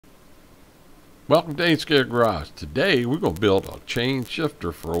Welcome to Aint's Garage. Today we're going to build a chain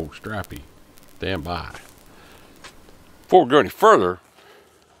shifter for old Strappy. Stand by. Before we go any further,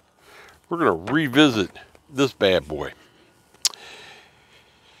 we're going to revisit this bad boy.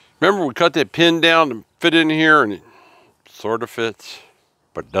 Remember we cut that pin down to fit in here, and it sort of fits,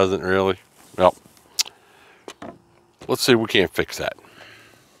 but doesn't really? Well, let's see if we can't fix that.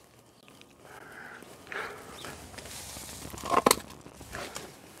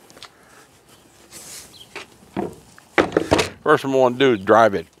 First thing I want to do is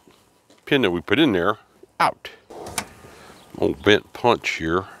drive that pin that we put in there out. Old bent punch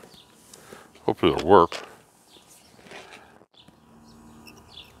here. Hopefully it'll work.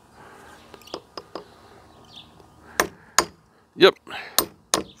 Yep.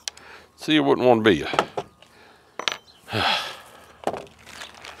 See, it wouldn't want to be you.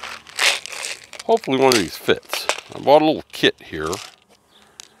 Hopefully one of these fits. I bought a little kit here.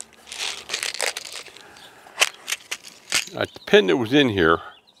 The pin that was in here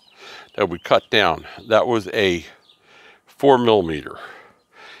that we cut down, that was a 4mm.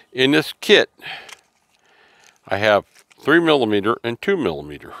 In this kit, I have 3mm and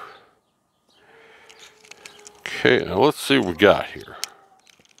 2mm. Okay, now let's see what we got here.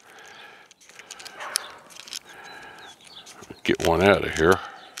 Get one out of here.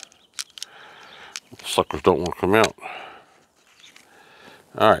 Suckers don't want to come out.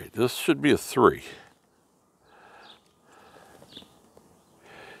 All right, this should be a 3.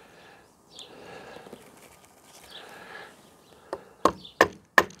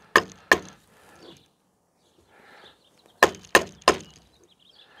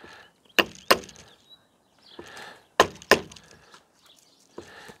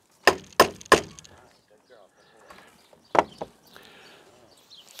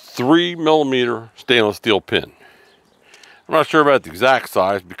 $3mm stainless steel pin. I'm not sure about the exact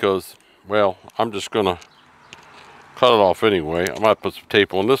size because, well, I'm just gonna cut it off anyway. I might put some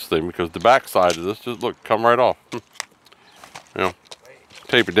tape on this thing because the back side of this, just look, come right off. You know,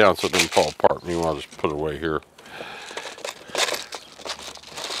 tape it down so it doesn't fall apart. Meanwhile, I'll just put it away here.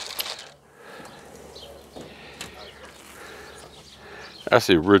 That's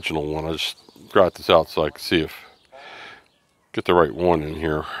the original one. I just got this out so I can see if get the right one in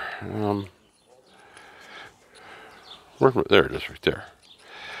here. There it is right there.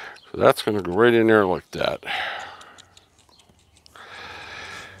 So that's going to go right in there like that.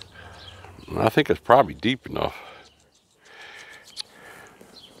 And I think it's probably deep enough.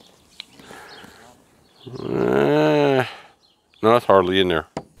 No, it's hardly in there.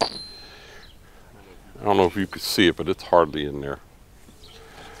 I don't know if you can see it, but it's hardly in there.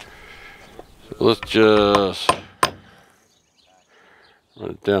 So let's just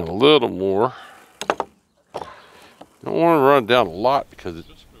run it down a little more. Don't want to run it down a lot because it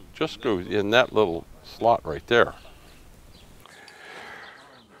just goes in that little slot right there.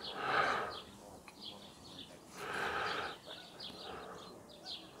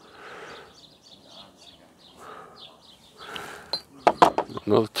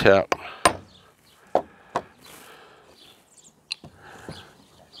 Another tap.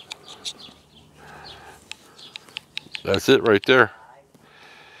 That's it right there.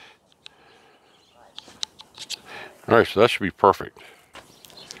 All right, so that should be perfect.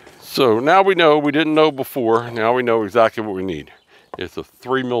 So now we know, we didn't know before, now we know exactly what we need. It's a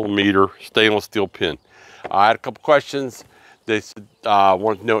 3mm stainless steel pin. I had a couple questions. They said,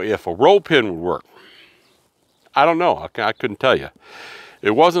 wanted to know if a roll pin would work. I don't know, I couldn't tell you.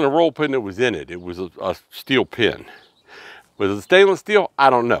 It wasn't a roll pin that was in it, it was a steel pin. Was it stainless steel? I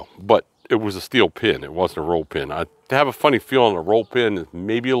don't know, but it was a steel pin, it wasn't a roll pin. I have a funny feeling a roll pin is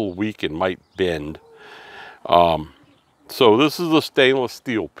maybe a little weak and might bend. So this is a stainless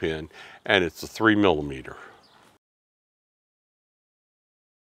steel pin, and it's a 3mm.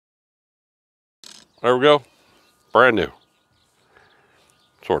 There we go, brand new,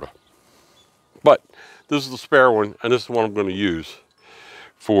 sort of. But this is the spare one, and this is what I'm going to use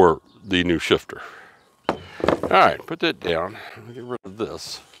for the new shifter. All right, put that down. Let me get rid of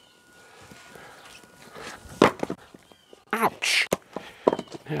this. Ouch!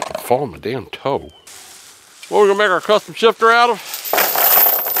 I have to fall on my damn toe. What are we gonna make our custom shifter out of?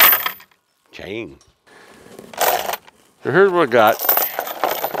 Chain. So here's what I got.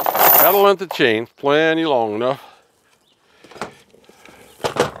 Got a length of chain, plenty long enough.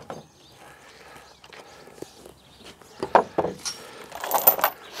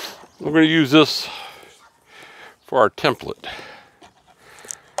 We're gonna use this for our template.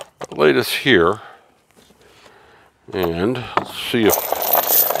 I'll lay this here, and let's see if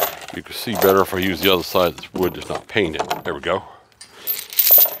you can see better if I use the other side of this wood that's not painted. There we go.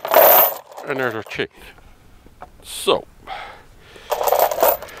 And there's our chicken. So,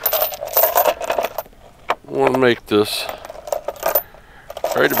 I want to make this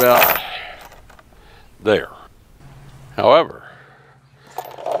right about there. However,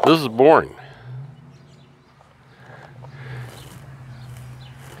 this is boring.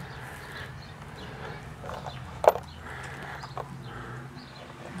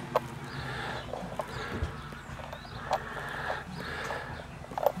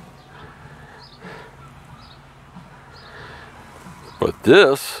 But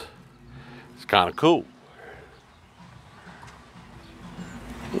this is kind of cool.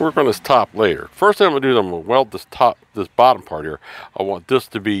 Work on this top later. First thing I'm gonna do is I'm gonna weld this bottom part here. I want this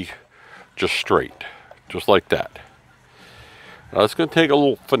to be just straight, just like that. Now it's gonna take a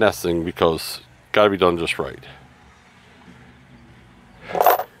little finessing because it's gotta be done just right.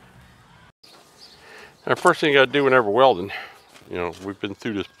 Now, first thing you gotta do whenever welding, you know, we've been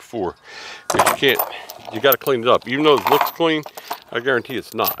through this before, is you gotta clean it up. Even though it looks clean, I guarantee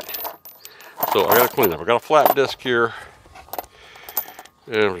it's not. So I gotta clean it up. I got a flat disc here.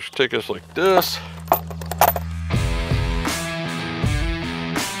 And I'm just take this like this.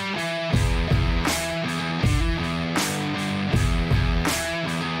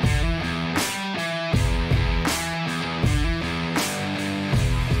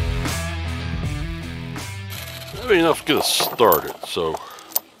 That'll be enough to get us started. So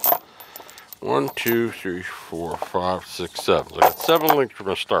 1, 2, 3, 4, 5, 6, 7. So I got 7 links we're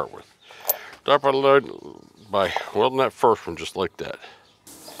going to start with. Start by welding that first one just like that.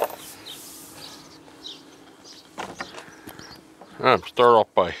 I'm start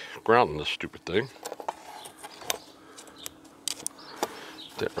off by grounding this stupid thing.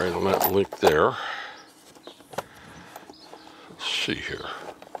 That right on that link there. Let's see here.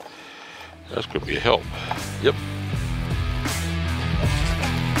 That's going to be a help. Yep.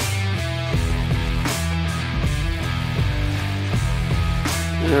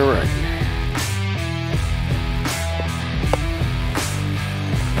 All right.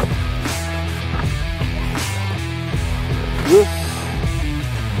 This.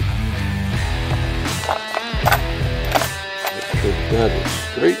 Make sure that is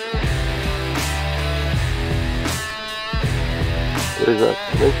straight. There's that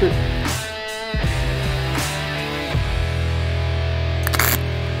matrix.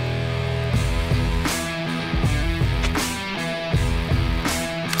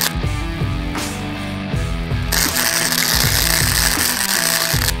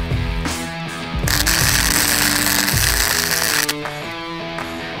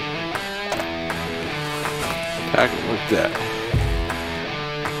 Pack it like that.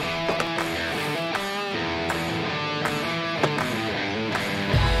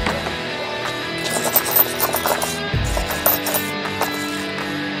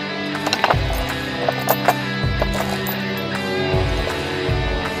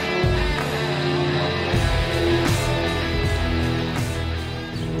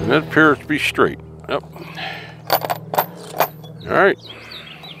 And that appears to be straight. Yep. All right.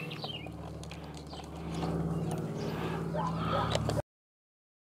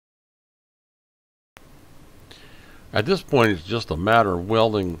 At this point, it's just a matter of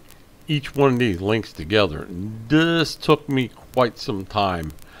welding each one of these links together. This took me quite some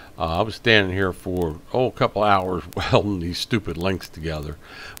time. I was standing here for a couple hours welding these stupid links together.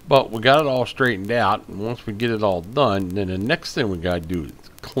 But we got it all straightened out, and once we get it all done, then the next thing we got to do is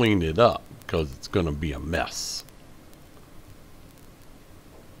clean it up because it's going to be a mess.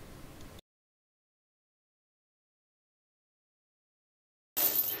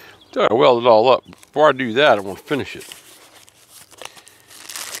 So I weld it all up. Before I do that, I want to finish it.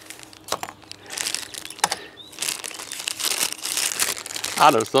 I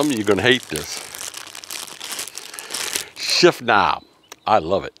know some of you are going to hate this. Shift knob. I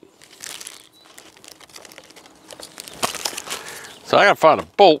love it. So I got to find a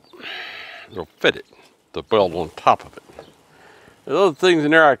bolt that'll fit it, the weld on top of it. There's other things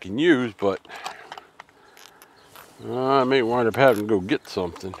in there I can use, but I may wind up having to go get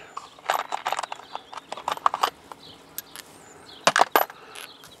something.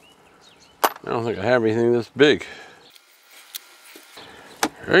 I don't think I have anything this big.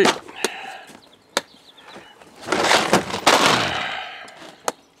 All right.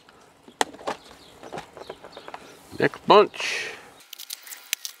 Next bunch.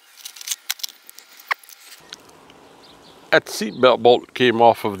 That seatbelt bolt came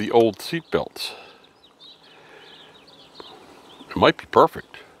off of the old seatbelts. It might be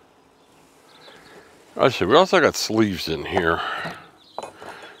perfect. I see, we also got sleeves in here.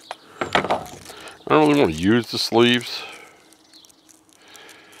 I don't really want to use the sleeves.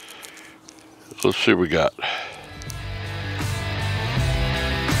 Let's see what we got.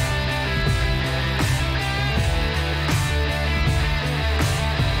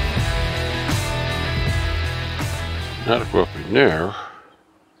 That'll go up in there.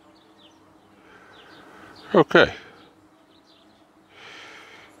 Okay.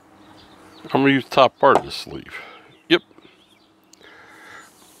 I'm gonna use the top part of the sleeve. Yep.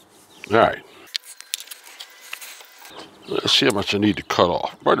 Alright. Let's see how much I need to cut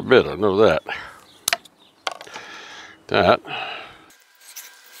off. Quite a bit, I know that. That.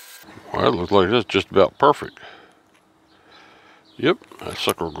 Well, it looks like that's just about perfect. Yep, that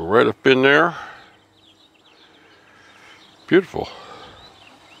sucker will go right up in there. Beautiful.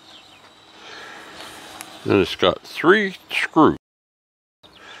 Then it's got 3 screws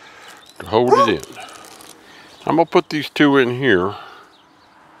to hold it in. I'm gonna put these 2 in here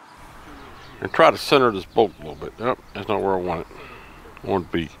and try to center this bolt a little bit. Nope, that's not where I want it. I want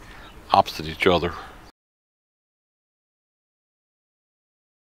it to be opposite each other.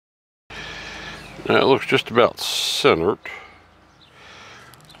 Now it looks just about centered.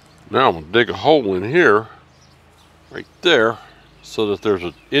 Now I'm gonna dig a hole in here, right there, so that there's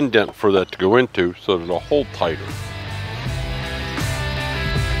an indent for that to go into, so that it'll hold tighter.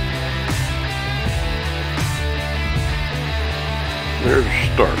 There's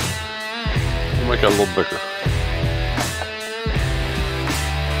the start. We'll make it a little bigger.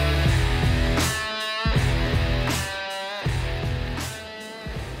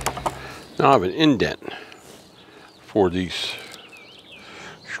 Now I have an indent for these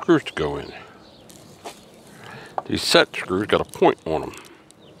screws to go in. These set screws got a point on them.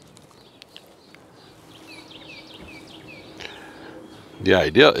 The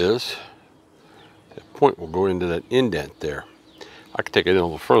idea is that point will go into that indent there. I can take it in a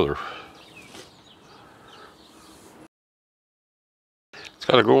little further. It's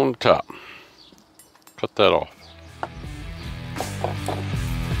got to go on the top. Cut that off.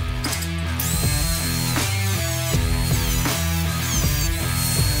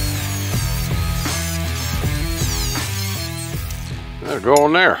 That'll go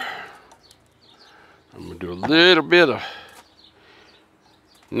on there. I'm going to do a little bit of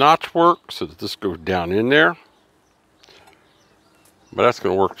notch work so that this goes down in there. But that's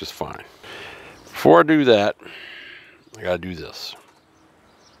going to work just fine. Before I do that, I got to do this.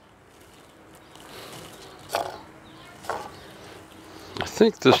 I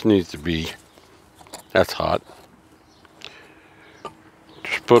think this needs to be, that's hot.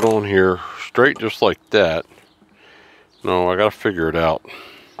 Just put on here straight just like that. No, I got to figure it out.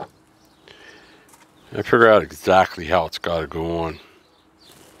 I figure out exactly how it's got to go on.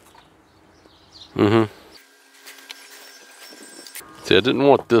 See, I didn't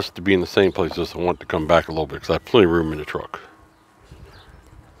want this to be in the same place as I want it to come back a little bit because I have plenty of room in the truck.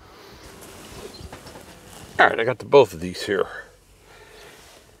 Alright, I got the both of these here.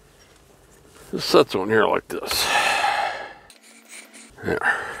 This sets on here like this.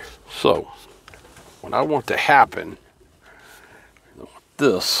 There. So, what I want to happen, I want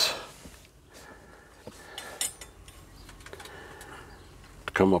this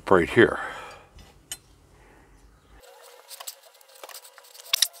to come up right here.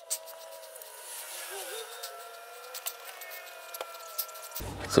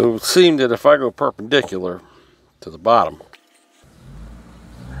 So it would seem that if I go perpendicular to the bottom,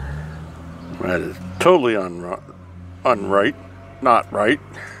 that is totally unright, not right.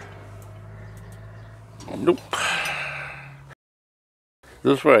 Nope.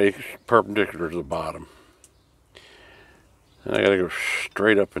 This way, perpendicular to the bottom. And I gotta go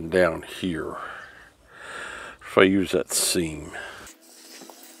straight up and down here. If I use that seam.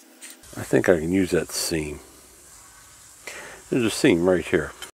 I think I can use that seam. There's a seam right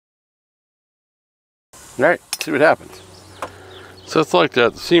here. Alright, see what happens. So it's like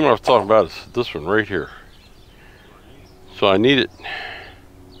that. The seam I was talking about is this one right here. So I need it.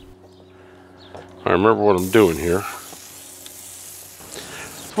 I remember what I'm doing here.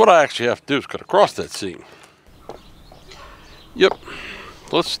 So what I actually have to do is cut across that seam. Yep.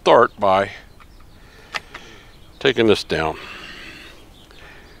 Let's start by taking this down.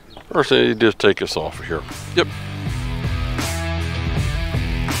 First thing I need to do is take this off of here. Yep.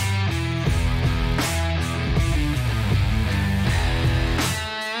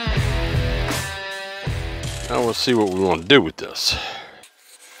 Now let's see what we want to do with this.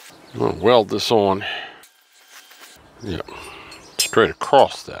 I'm going to weld this on. Yeah, straight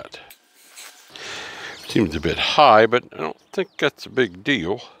across that. Seems a bit high, but I don't think that's a big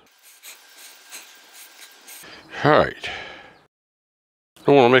deal. Alright.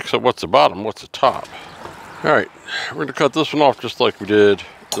 Don't want to mix up what's the bottom, what's the top. Alright, we're going to cut this one off just like we did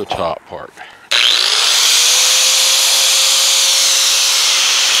the top part.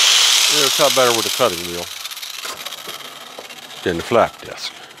 It'll cut better with a cutting wheel than the flap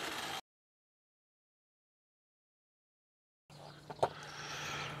disc.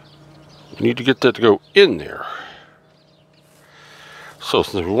 We need to get that to go in there. So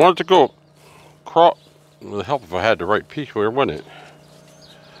since we want it to go across, it would help if I had the right piece here, wouldn't it?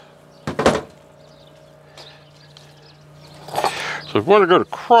 So if we want to go to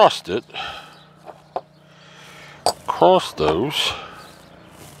cross it, cross those.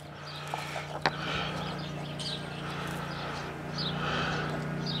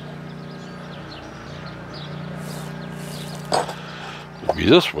 It'd be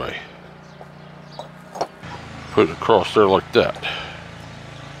this way. Put it across there like that.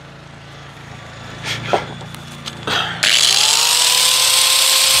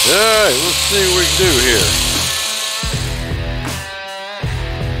 Alright, let's see what we can do here.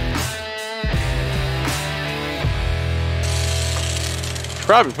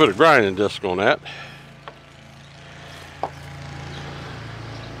 Probably put a grinding disc on that.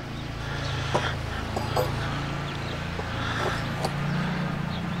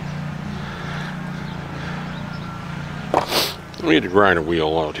 We need a grinder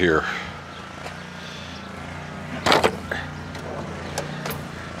wheel out here.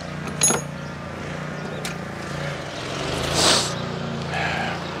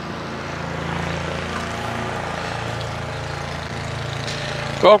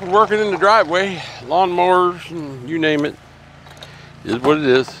 Well, if we're working in the driveway, lawnmowers and you name it, is what it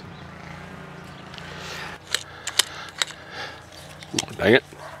is. Dang it.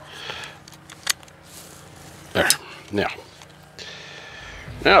 There.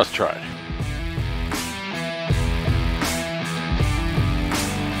 Now let's try it.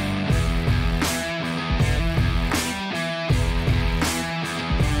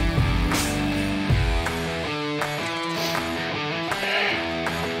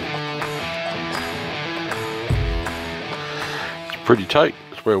 It's pretty tight.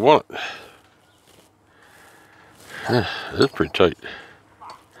 That's where I want it. Yeah, it's pretty tight.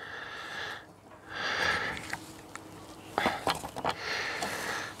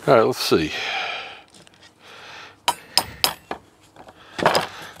 All right, let's see.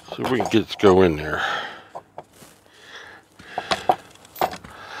 So we can get it to go in there. I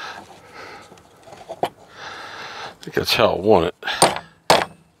think that's how I want it.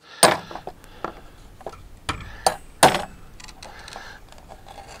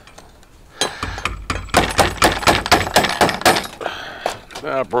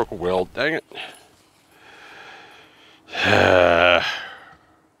 I broke a weld, dang it.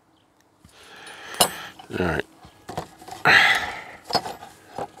 Alright.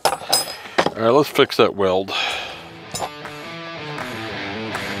 Alright, let's fix that weld.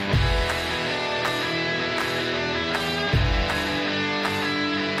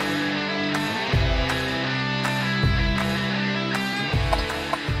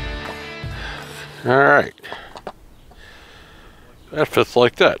 Alright. That fits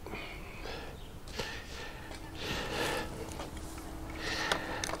like that.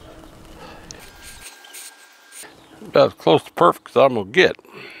 About as close to perfect as I'm gonna get.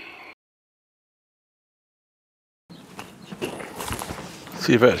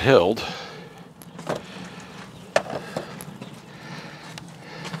 See if that held.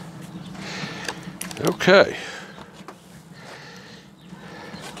 Okay.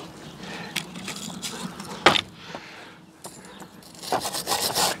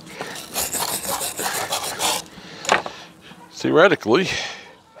 Theoretically,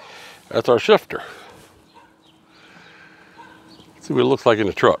 that's our shifter. See what it looks like in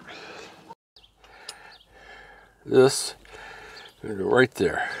the truck. This is going to go right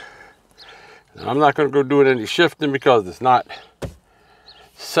there. Now, I'm not going to go doing any shifting because it's not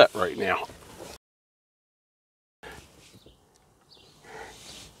set right now.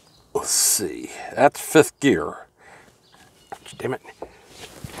 Let's see. That's 5th gear. Damn it.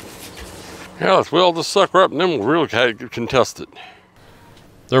 Yeah, let's weld this sucker up and then we'll really contest it.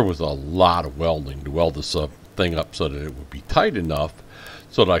 There was a lot of welding to weld this thing up so that it would be tight enough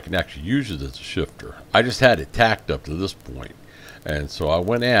so that I can actually use it as a shifter. I just had it tacked up to this point, and so I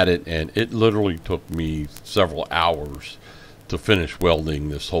went at it, and it literally took me several hours to finish welding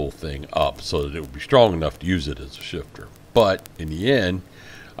this whole thing up so that it would be strong enough to use it as a shifter. But in the end,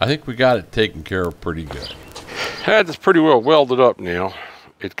 I think we got it taken care of pretty good. I had this pretty well welded up now.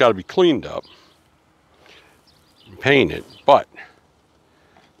 It's got to be cleaned up and painted, but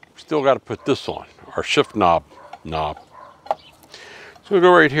still got to put this on, our shift knob. So we'll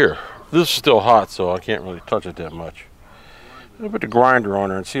go right here. This is still hot, so I can't really touch it that much. I'll put the grinder on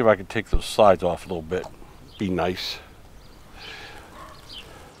there and see if I can take those sides off a little bit. Be nice.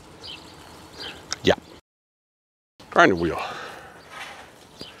 grinding wheel.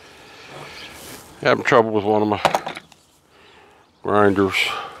 Having trouble with one of my grinders.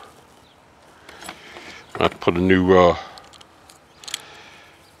 I put a new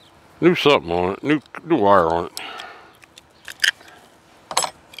something on it, new wire on it.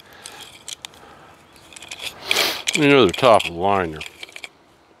 You know, they're top of the line. They're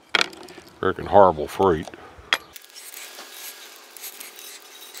freaking horrible freight.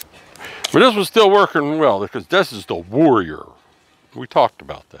 But this was still working well because this is the Warrior. We talked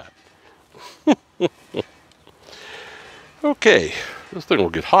about that. Okay, this thing will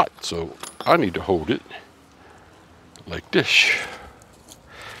get hot, so I need to hold it like this.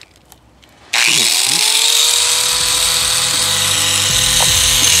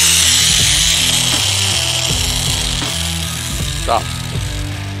 Stop.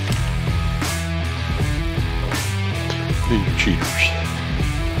 These are cheaters.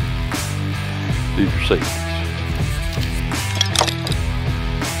 These are safeties.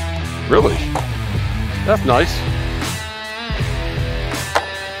 Really? That's nice.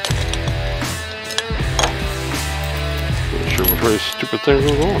 Not sure which way this stupid thing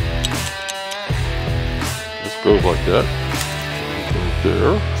goes on. This goes like that. It goes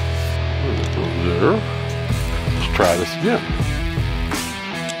there. It goes there. Let's try this again.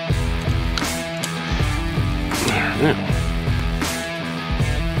 There, now.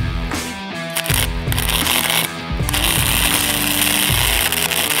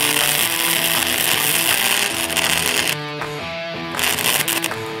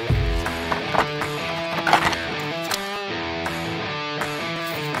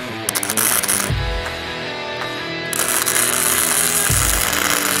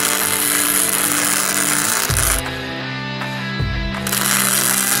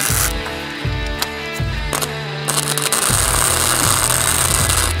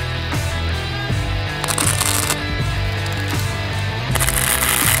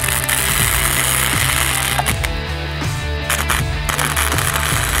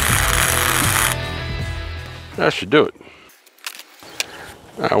 That should do it.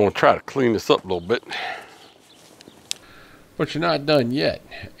 I want to try to clean this up a little bit. But you're not done yet.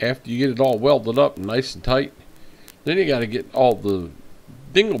 After you get it all welded up and nice and tight, then you got to get all the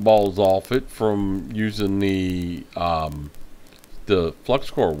dingle balls off it from using the flux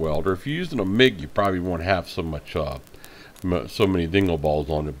core welder. If you're using a MIG, you probably won't have so many dingle balls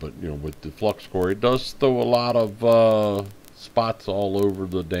on it. But you know, with the flux core, it does throw a lot of spots all over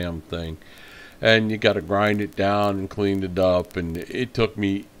the damn thing. And you got to grind it down and clean it up, and it took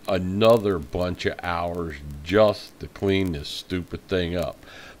me another bunch of hours just to clean this stupid thing up.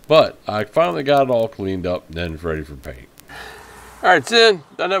 But I finally got it all cleaned up, and then it's ready for paint. All right, it's in.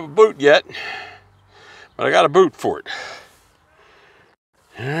 Doesn't have a boot yet, but I got a boot for it.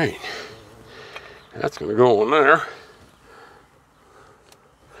 All right, that's gonna go on there.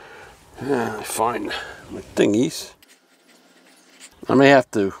 Find my thingies. I may have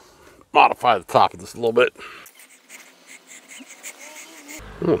to modify the top of this a little bit.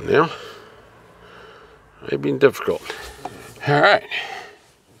 Oh, now, may be difficult. All right.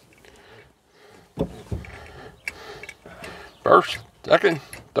 First, second,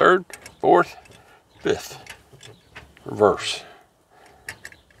 third, fourth, fifth. Reverse.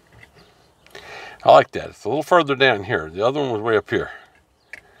 I like that. It's a little further down here. The other one was way up here.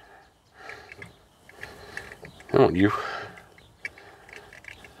 Come on, you.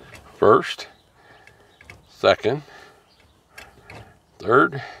 First, second,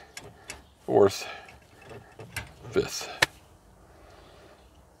 third, fourth, fifth.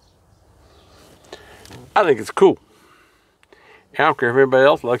 I think it's cool. I don't care if anybody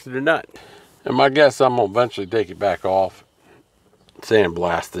else likes it or not. And my guess, I'm gonna eventually take it back off,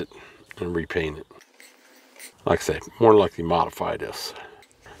 sandblast it, and repaint it. Like I say, more than likely modify this.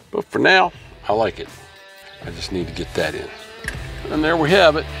 But for now, I like it. I just need to get that in. And there we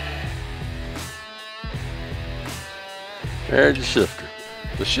have it. There's the shifter.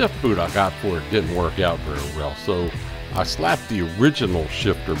 The shift boot I got for it didn't work out very well, so I slapped the original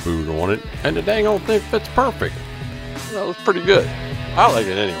shifter boot on it, and the dang old thing fits perfect. That was pretty good. I like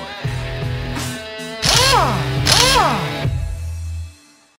it anyway.